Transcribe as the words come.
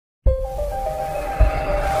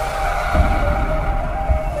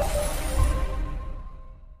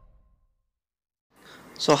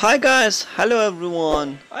So hi guys, hello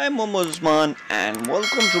everyone, I am Mohammad Usman and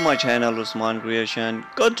welcome to my channel Usman Creation.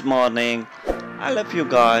 Good morning, I love you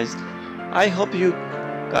guys. I hope you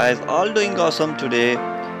guys all doing awesome today.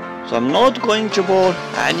 So I'm not going to bore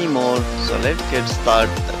anymore, so let's get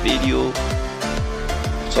started the video.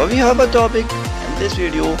 So we have a topic in this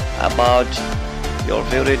video about your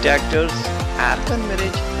favorite actors Erkan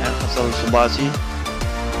Meriç and Hazal Subaşi.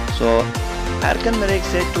 So Erkan Meriç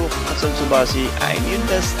said to Hazal Subaşi, I need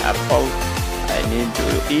this apple, I need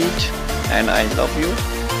to eat and I love you.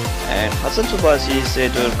 And Hazal Subaşi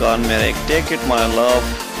said to Erkan Meriç, take it my love,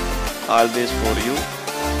 always for you.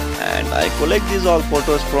 And I collect these all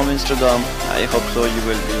photos from Instagram. I hope so you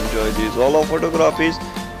will enjoy these all of photographies.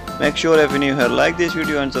 Make sure if you here like this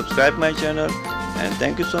video and subscribe my channel. And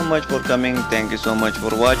thank you so much for coming. Thank you so much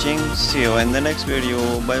for watching. See you in the next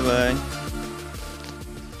video. Bye bye.